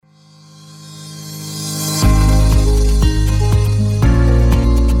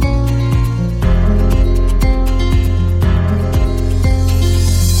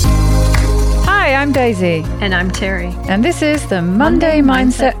I'm Daisy. And I'm Terry. And this is the Monday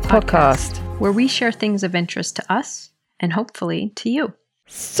Mindset Podcast, where we share things of interest to us and hopefully to you.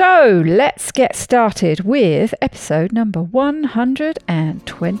 So let's get started with episode number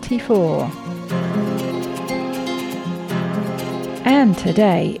 124. And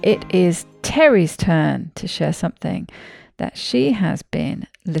today it is Terry's turn to share something that she has been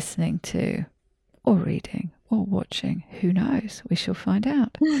listening to or reading or watching. Who knows? We shall find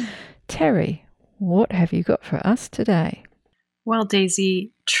out. Terry, what have you got for us today? Well, Daisy,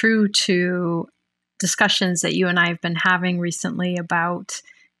 true to discussions that you and I have been having recently about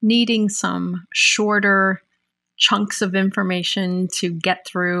needing some shorter chunks of information to get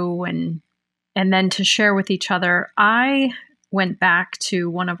through and then to share with each other, I went back to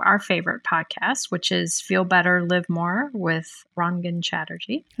one of our favorite podcasts, which is Feel Better, Live More with Rangan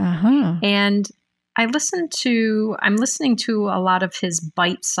Chatterjee. And I'm listening to a lot of his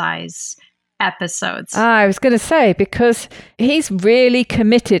bite-size episodes. I was going to say, because he's really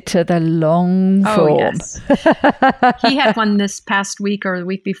committed to the long form. Yes. He had one this past week or the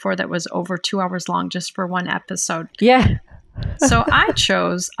week before that was over 2 hours long just for one episode. Yeah. So I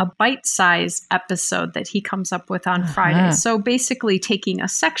chose a bite-sized episode that he comes up with on Friday. So basically taking a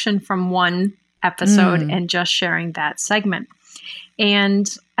section from one episode and just sharing that segment. And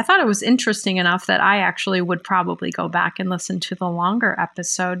I thought it was interesting enough that I actually would probably go back and listen to the longer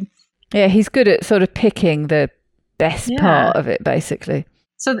episode. Yeah, he's good at sort of picking the best part of it, basically.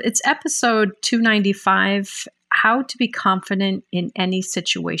 So it's episode 295, How to Be Confident in Any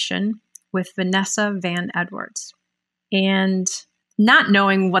Situation with Vanessa Van Edwards. And not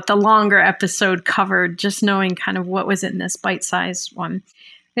knowing what the longer episode covered, just knowing kind of what was in this bite-sized one,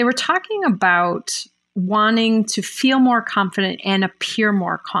 they were talking about wanting to feel more confident and appear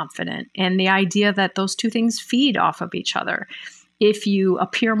more confident, and the idea that those two things feed off of each other. If you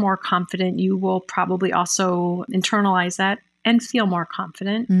appear more confident, you will probably also internalize that and feel more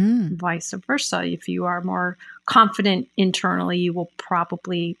confident, vice versa. If you are more confident internally, you will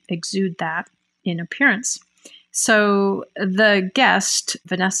probably exude that in appearance. So the guest,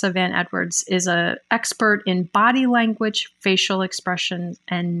 Vanessa Van Edwards, is an expert in body language, facial expression,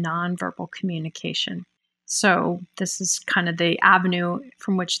 and nonverbal communication. So this is kind of the avenue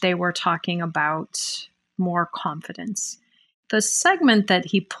from which they were talking about more confidence. The segment that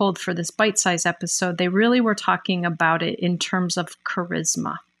he pulled for this bite-sized episode, they really were talking about it in terms of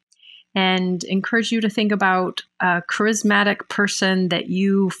charisma, and encourage you to think about a charismatic person that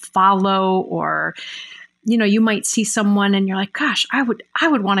you follow, or you might see someone and you're like, gosh, I would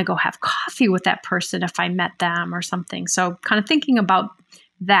want to go have coffee with that person if I met them or something. So kind of thinking about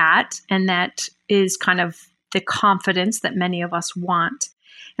that, and that is kind of the confidence that many of us want.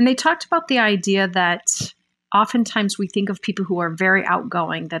 And they talked about the idea that oftentimes we think of people who are very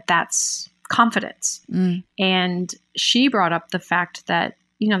outgoing, that's confidence. And she brought up the fact that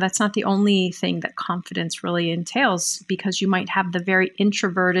that's not the only thing that confidence really entails, because you might have the very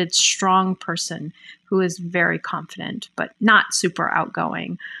introverted, strong person who is very confident, but not super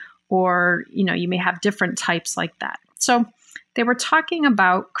outgoing. Or, you may have different types like that. So they were talking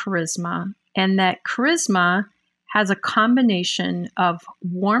about charisma, and that charisma has a combination of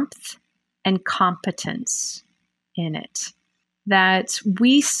warmth and competence in it. That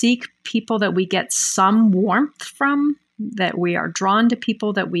we seek people that we get some warmth from, that we are drawn to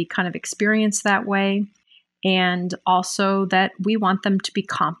people that we kind of experience that way, and also that we want them to be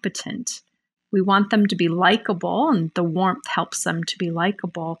competent. We want them to be likable, and the warmth helps them to be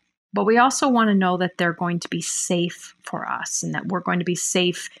likable. But we also want to know that they're going to be safe for us, and that we're going to be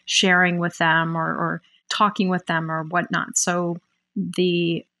safe sharing with them or talking with them or whatnot. So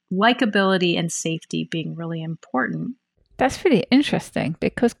the likability and safety being really important. That's really interesting,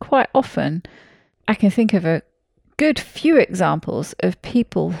 because quite often I can think of a good few examples of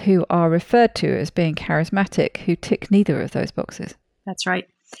people who are referred to as being charismatic who tick neither of those boxes. That's right.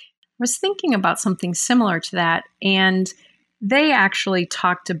 I was thinking about something similar to that, and they actually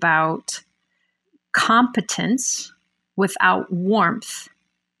talked about competence without warmth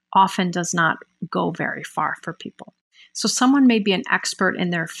often does not go very far for people. So someone may be an expert in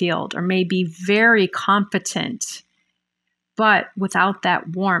their field or may be very competent, but without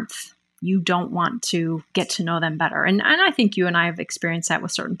that warmth, you don't want to get to know them better. And I think you and I have experienced that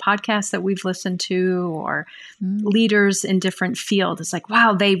with certain podcasts that we've listened to, or leaders in different fields. It's like,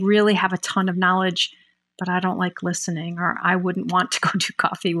 wow, they really have a ton of knowledge, but I don't like listening, or I wouldn't want to go do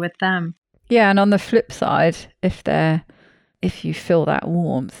coffee with them. Yeah, and on the flip side, if you feel that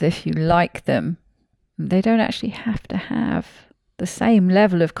warmth, if you like them, they don't actually have to have the same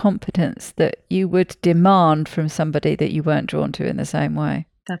level of competence that you would demand from somebody that you weren't drawn to in the same way.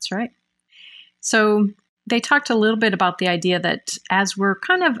 That's right. So they talked a little bit about the idea that as we're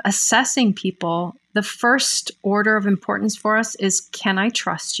kind of assessing people, the first order of importance for us is, can I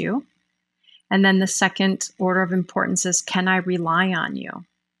trust you? And then the second order of importance is, can I rely on you?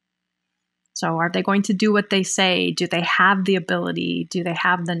 So are they going to do what they say? Do they have the ability? Do they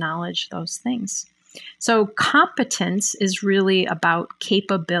have the knowledge? Those things. So competence is really about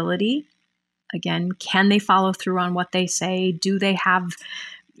capability. Again, can they follow through on what they say? Do they have,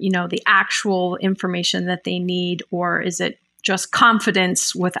 the actual information that they need? Or is it just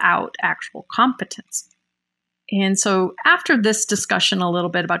confidence without actual competence? And so after this discussion a little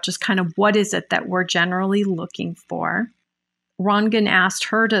bit about just kind of what is it that we're generally looking for, Rangan asked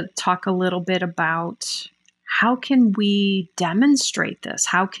her to talk a little bit about how can we demonstrate this?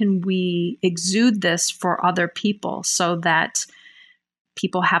 How can we exude this for other people so that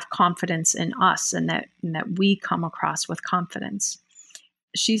people have confidence in us and that we come across with confidence?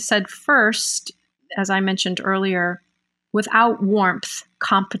 She said first, as I mentioned earlier, without warmth,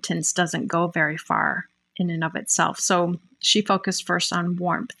 competence doesn't go very far in and of itself. So she focused first on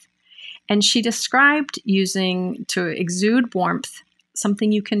warmth. And she described using, to exude warmth,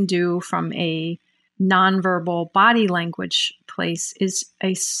 something you can do from a nonverbal body language place is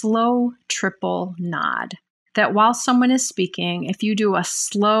a slow triple nod. That while someone is speaking, if you do a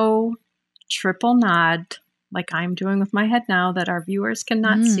slow triple nod, like I'm doing with my head now that our viewers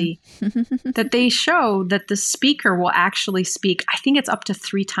cannot see, that they show that the speaker will actually speak, I think it's up to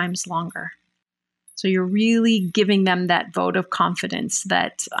 3 times longer. So you're really giving them that vote of confidence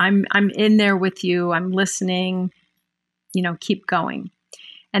that I'm in there with you, I'm listening, keep going.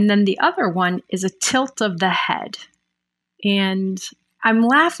 And then the other one is a tilt of the head. And I'm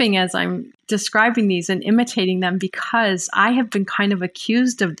laughing as I'm describing these and imitating them because I have been kind of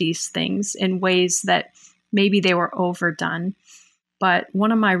accused of these things in ways that maybe they were overdone. But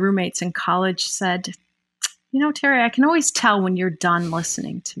one of my roommates in college said, Terry, I can always tell when you're done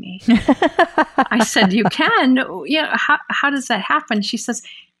listening to me. I said, you can? Yeah. How does that happen? She says,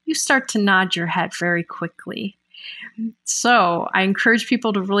 you start to nod your head very quickly. So I encourage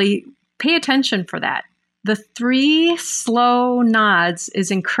people to really pay attention for that. The 3 slow nods is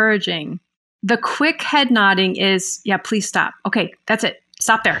encouraging. The quick head nodding is, yeah, please stop. Okay, that's it.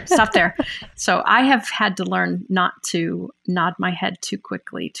 Stop there. Stop there. So I have had to learn not to nod my head too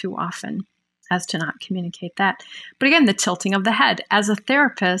quickly, too often, as to not communicate that. But again, the tilting of the head. As a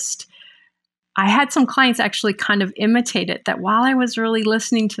therapist, I had some clients actually kind of imitate it, that while I was really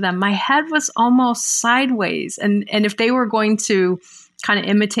listening to them, my head was almost sideways. And if they were going to kind of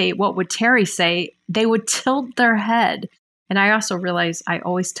imitate what would Terry say, they would tilt their head. And I also realized I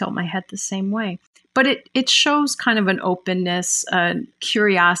always tilt my head the same way. But it shows kind of an openness,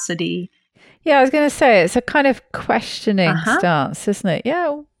 curiosity. Yeah, I was going to say, it's a kind of questioning stance, isn't it?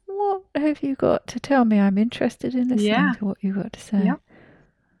 Yeah, what have you got to tell me? I'm interested in listening to what you've got to say. Yep.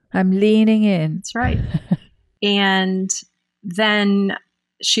 I'm leaning in. That's right. And then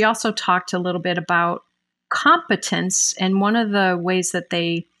she also talked a little bit about competence. And one of the ways that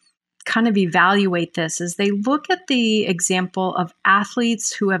they kind of evaluate this is they look at the example of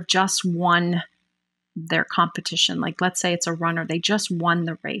athletes who have just won their competition. Like, let's say it's a runner. They just won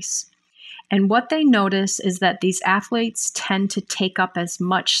the race. And what they notice is that these athletes tend to take up as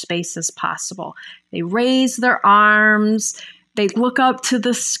much space as possible. They raise their arms, they look up to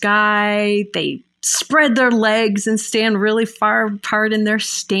the sky, they spread their legs and stand really far apart in their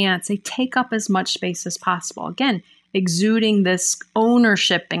stance. They take up as much space as possible. Again, exuding this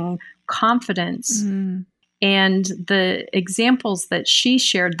ownership and confidence. And the examples that she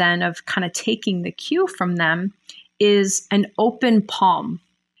shared then of kind of taking the cue from them is an open palm.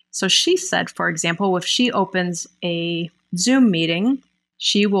 So she said, for example, if she opens a Zoom meeting,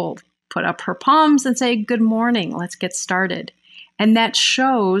 she will put up her palms and say, good morning, let's get started. And that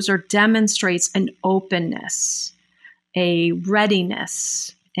shows or demonstrates an openness, a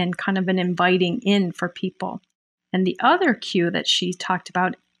readiness, and kind of an inviting in for people. And the other cue that she talked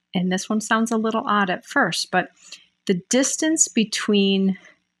about, and this one sounds a little odd at first, but the distance between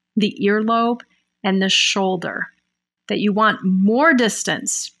the earlobe and the shoulder, that you want more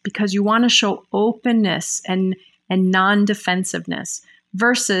distance because you want to show openness and non-defensiveness,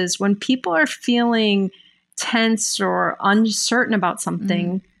 versus when people are feeling tense or uncertain about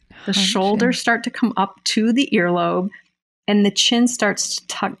something, the shoulders start to come up to the earlobe and the chin starts to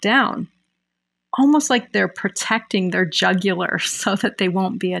tuck down, almost like they're protecting their jugular so that they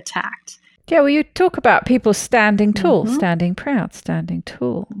won't be attacked. Yeah, well, you talk about people standing tall, standing proud, standing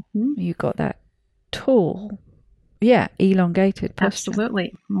tall. You got that tall. Yeah, elongated posture.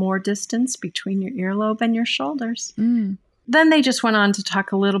 Absolutely. More distance between your earlobe and your shoulders. Then they just went on to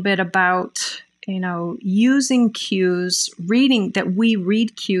talk a little bit about using cues, that we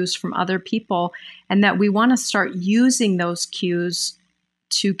read cues from other people, and that we want to start using those cues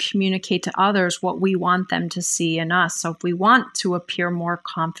to communicate to others what we want them to see in us. So if we want to appear more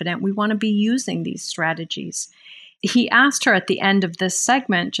confident, we want to be using these strategies. He asked her at the end of this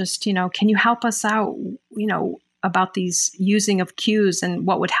segment, just, can you help us out, about these using of cues and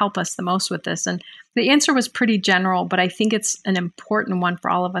what would help us the most with this? And the answer was pretty general, but I think it's an important one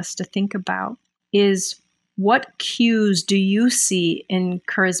for all of us to think about, is what cues do you see in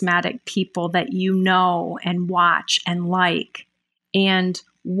charismatic people that you know and watch and like? And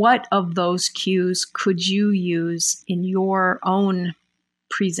what of those cues could you use in your own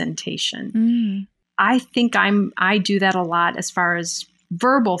presentation? I think I do that a lot as far as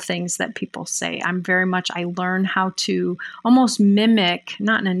verbal things that people say. I learn how to almost mimic,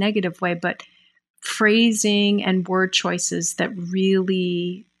 not in a negative way, but phrasing and word choices that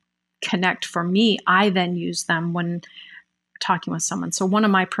really connect for me. I then use them when talking with someone. So one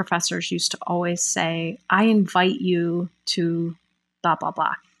of my professors used to always say, I invite you to blah, blah,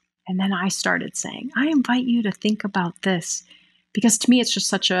 blah. And then I started saying, I invite you to think about this. Because to me, it's just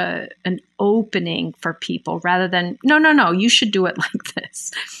such an opening for people rather than, no, you should do it like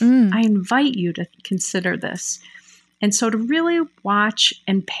this. I invite you to consider this. And so to really watch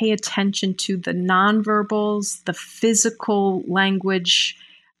and pay attention to the nonverbals, the physical language,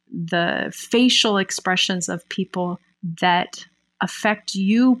 the facial expressions of people that affect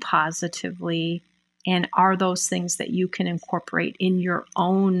you positively, and are those things that you can incorporate in your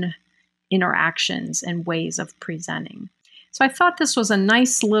own interactions and ways of presenting. So I thought this was a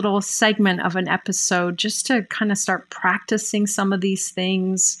nice little segment of an episode just to kind of start practicing some of these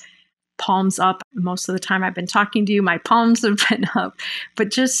things. Palms up. Most of the time I've been talking to you, my palms have been up. But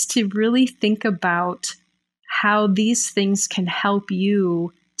just to really think about how these things can help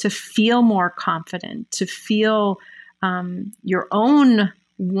you to feel more confident, to feel your own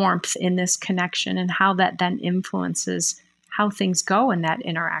warmth in this connection, and how that then influences how things go in that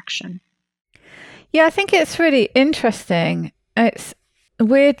interaction. Yeah, I think it's really interesting. It's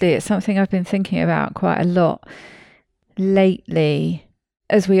something I've been thinking about quite a lot lately,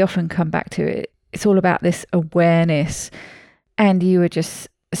 as we often come back to it. It's all about this awareness. And you were just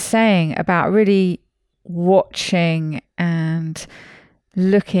saying about really watching and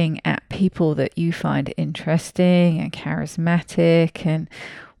looking at people that you find interesting and charismatic, and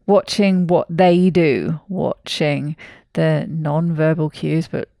watching what they do, watching the non-verbal cues,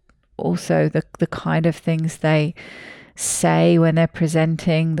 but also the kind of things they say when they're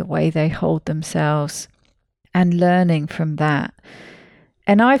presenting, the way they hold themselves, and learning from that.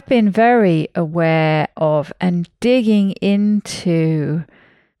 And I've been very aware of and digging into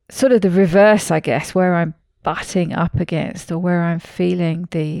sort of the reverse, I guess, where I'm butting up against, or where I'm feeling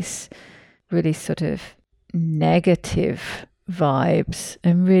these really sort of negative vibes,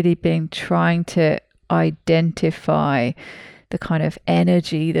 and really trying to identify the kind of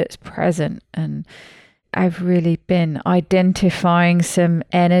energy that's present. And I've really been identifying some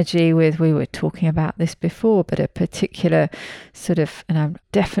energy with, we were talking about this before, but a particular sort of, and I'm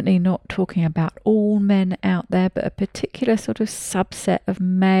definitely not talking about all men out there, but a particular sort of subset of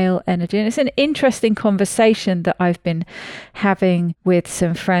male energy. And it's an interesting conversation that I've been having with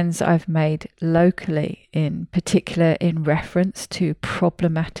some friends I've made locally, in particular in reference to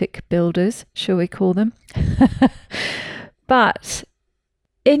problematic builders, shall we call them? But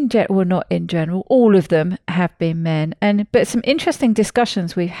not in general, all of them have been men. But some interesting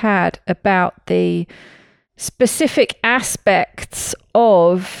discussions we've had about the specific aspects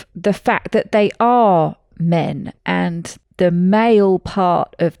of the fact that they are men, and the male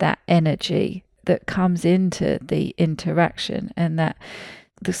part of that energy that comes into the interaction, and that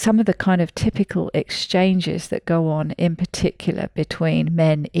some of the kind of typical exchanges that go on, in particular between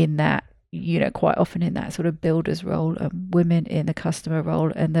men in that, quite often in that sort of builder's role, and women in the customer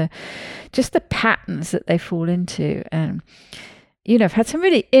role, and just the patterns that they fall into. And, I've had some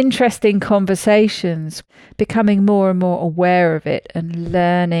really interesting conversations, becoming more and more aware of it and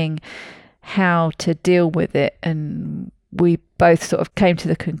learning how to deal with it. And we both sort of came to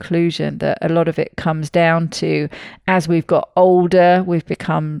the conclusion that a lot of it comes down to, as we've got older, we've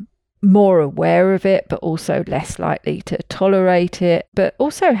become more aware of it, but also less likely to tolerate it. But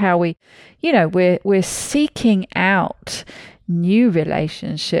also how we're seeking out new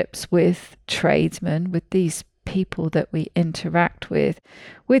relationships with tradesmen, with these people that we interact with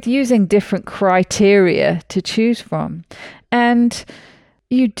using different criteria to choose from. And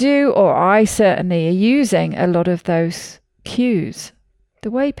you do, or I certainly are using a lot of those cues.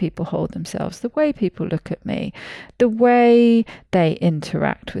 The way people hold themselves, the way people look at me, the way they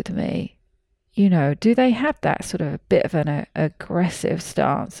interact with me. do they have that sort of a bit of an aggressive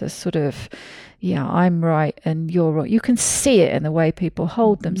stance, a sort of, yeah, I'm right and you're wrong? You can see it in the way people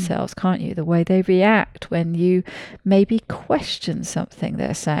hold themselves, can't you? The way they react when you maybe question something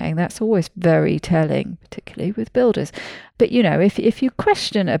they're saying. That's always very telling, particularly with builders. But, if you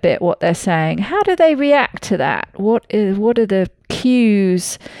question a bit what they're saying, how do they react to that? What are the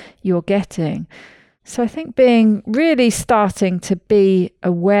cues you're getting? So I think really starting to be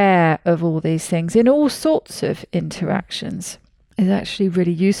aware of all these things in all sorts of interactions is actually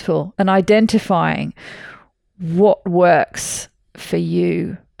really useful, and identifying what works for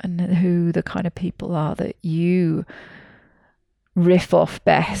you and who the kind of people are that you riff off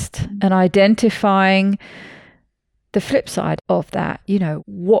best, and identifying the flip side of that.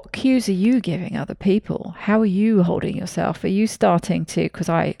 What cues are you giving other people? How are you holding yourself? Are you starting to, because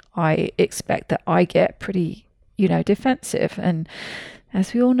I expect that I get pretty, defensive, and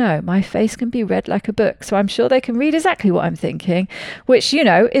as we all know, my face can be read like a book. So I'm sure they can read exactly what I'm thinking, which,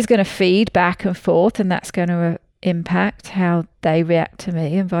 is going to feed back and forth, and that's going to impact how they react to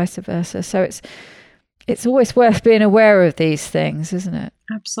me and vice versa. So it's always worth being aware of these things, isn't it?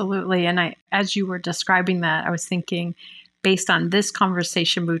 Absolutely. And as you were describing that, I was thinking, based on this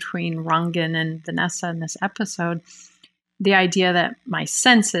conversation between Rangan and Vanessa in this episode, the idea that my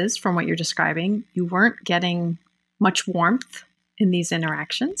senses, from what you're describing, you weren't getting much warmth in these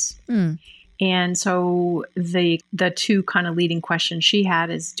interactions. And so the two kind of leading questions she had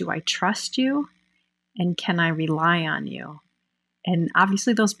is, do I trust you? And can I rely on you? And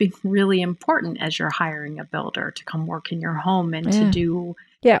obviously those being really important as you're hiring a builder to come work in your home and to do...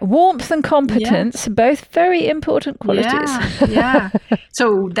 Yeah, warmth and competence, both very important qualities. Yeah.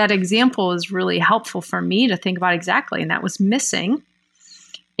 So that example is really helpful for me to think about exactly, and that was missing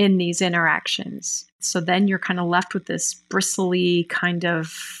in these interactions. So then you're kind of left with this bristly kind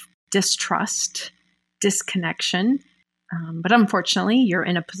of distrust, disconnection. But unfortunately, you're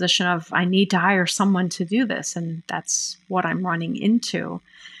in a position of, I need to hire someone to do this. And that's what I'm running into.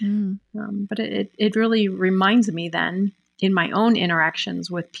 But it really reminds me then in my own interactions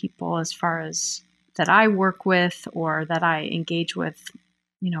with people, as far as that I work with or that I engage with,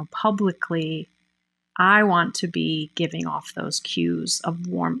 publicly, I want to be giving off those cues of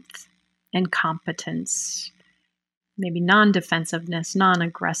warmth and competence, maybe non-defensiveness,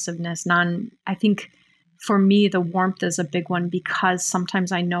 non-aggressiveness, I think for me, the warmth is a big one, because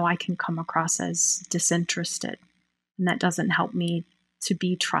sometimes I know I can come across as disinterested, and that doesn't help me to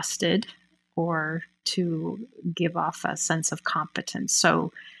be trusted or to give off a sense of competence.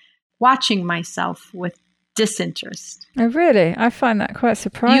 So watching myself with disinterest. Oh, really? I find that quite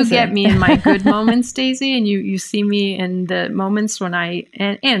surprising. You get me in my good moments, Daisy, and you see me in the moments when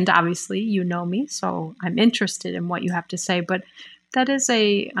and obviously you know me, so I'm interested in what you have to say, but that is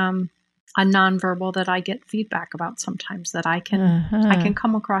a nonverbal that I get feedback about sometimes, that I can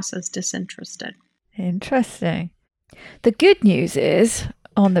come across as disinterested. Interesting. The good news is,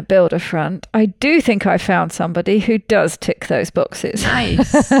 on the builder front, I do think I found somebody who does tick those boxes.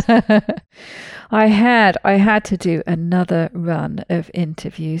 Nice. I had to do another run of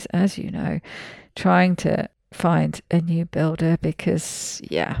interviews, as you know, trying to find a new builder because,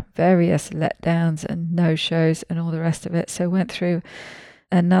 various letdowns and no-shows and all the rest of it. So went through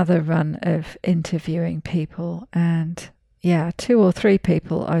another run of interviewing people, and 2 or 3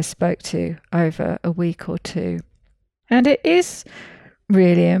 people I spoke to over a week or two. And it is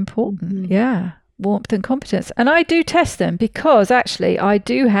really important. Warmth and competence. And I do test them because actually I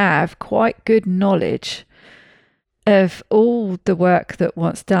do have quite good knowledge of all the work that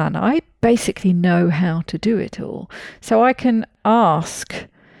wants done. I basically know how to do it all. So I can ask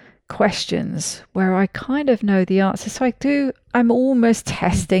questions where I kind of know the answer. So I'm almost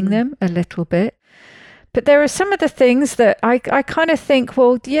testing them a little bit. But there are some of the things that I kind of think,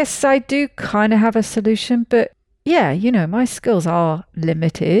 well, yes, I do kind of have a solution, but my skills are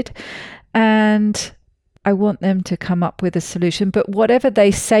limited and I want them to come up with a solution. But whatever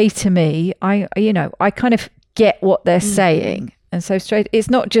they say to me, I kind of get what they're saying. And so it's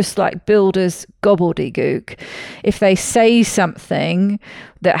not just like builders gobbledygook. If they say something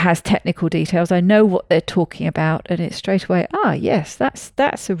that has technical details, I know what they're talking about, and it's straight away, yes,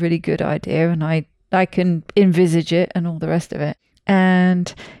 that's a really good idea, and I can envisage it and all the rest of it.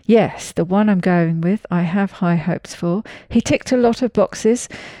 And yes, the one I'm going with, I have high hopes for. He ticked a lot of boxes.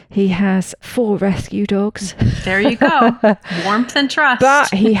 He has 4 rescue dogs. There you go. Warmth and trust.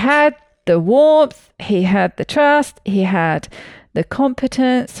 But he had the warmth, he had the trust, he had the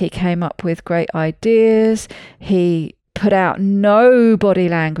competence, he came up with great ideas, he put out no body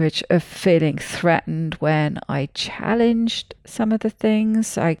language of feeling threatened when I challenged some of the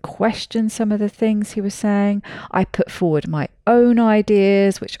things. I questioned some of the things he was saying. I put forward my own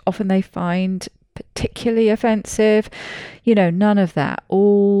ideas, which often they find particularly offensive. None of that.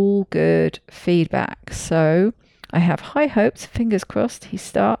 All good feedback. So I have high hopes, fingers crossed, he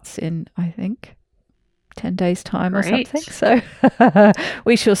starts in, I think, 10 days' time or something. So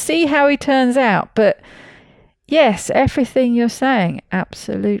we shall see how he turns out. But yes, everything you're saying,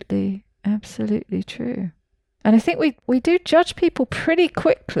 absolutely, absolutely true. And I think we do judge people pretty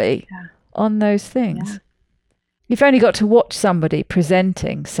quickly on those things. Yeah. You've only got to watch somebody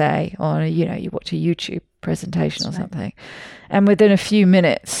presenting, say, on you watch a YouTube presentation or something, and within a few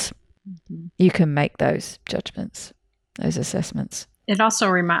minutes, you can make those judgments, those assessments. It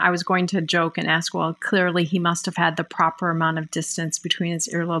also I was going to joke and ask, well, clearly he must have had the proper amount of distance between his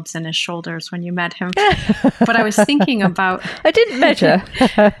earlobes and his shoulders when you met him. But I was thinking about... I didn't measure.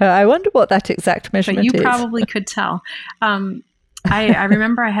 I wonder what that exact measurement is. But you probably could tell. I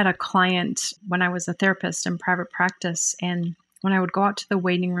remember I had a client when I was a therapist in private practice, and when I would go out to the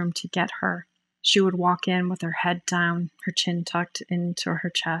waiting room to get her, she would walk in with her head down, her chin tucked into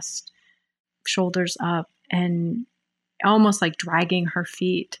her chest, shoulders up, and almost like dragging her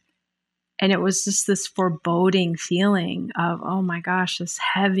feet. And it was just this foreboding feeling of, oh my gosh, this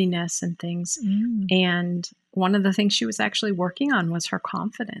heaviness and things. And one of the things she was actually working on was her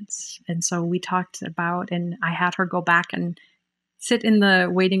confidence. And so we talked about, and I had her go back and sit in the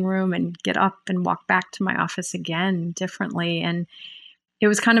waiting room and get up and walk back to my office again differently. And it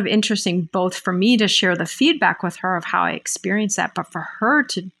was kind of interesting both for me to share the feedback with her of how I experienced that, but for her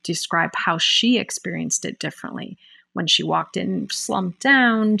to describe how she experienced it differently. When she walked in slumped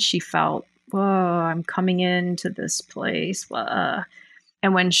down, she felt, whoa, I'm coming into this place. Whoa.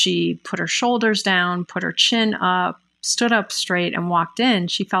 And when she put her shoulders down, put her chin up, stood up straight and walked in,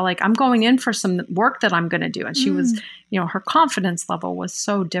 she felt like I'm going in for some work that I'm going to do. And she was, her confidence level was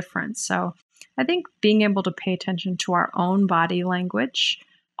so different. So I think being able to pay attention to our own body language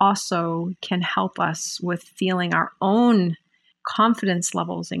also can help us with feeling our own confidence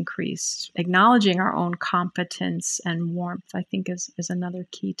levels increase. Acknowledging our own competence and warmth, I think, is another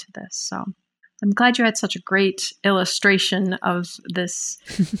key to this. So I'm glad you had such a great illustration of this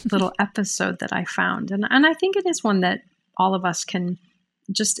little episode that I found. And I think it is one that all of us can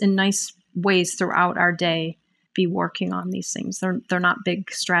just in nice ways throughout our day be working on these things. They're not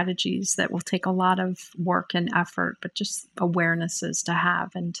big strategies that will take a lot of work and effort, but just awarenesses to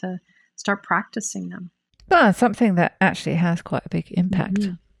have and to start practicing them. Well, something that actually has quite a big impact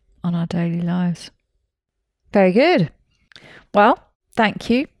on our daily lives. Very good. Well, thank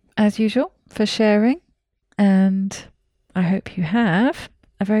you, as usual, for sharing. And I hope you have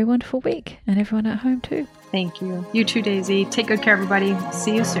a very wonderful week, and everyone at home too. Thank you. You too, Daisy. Take good care, everybody.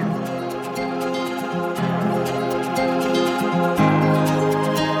 See you soon.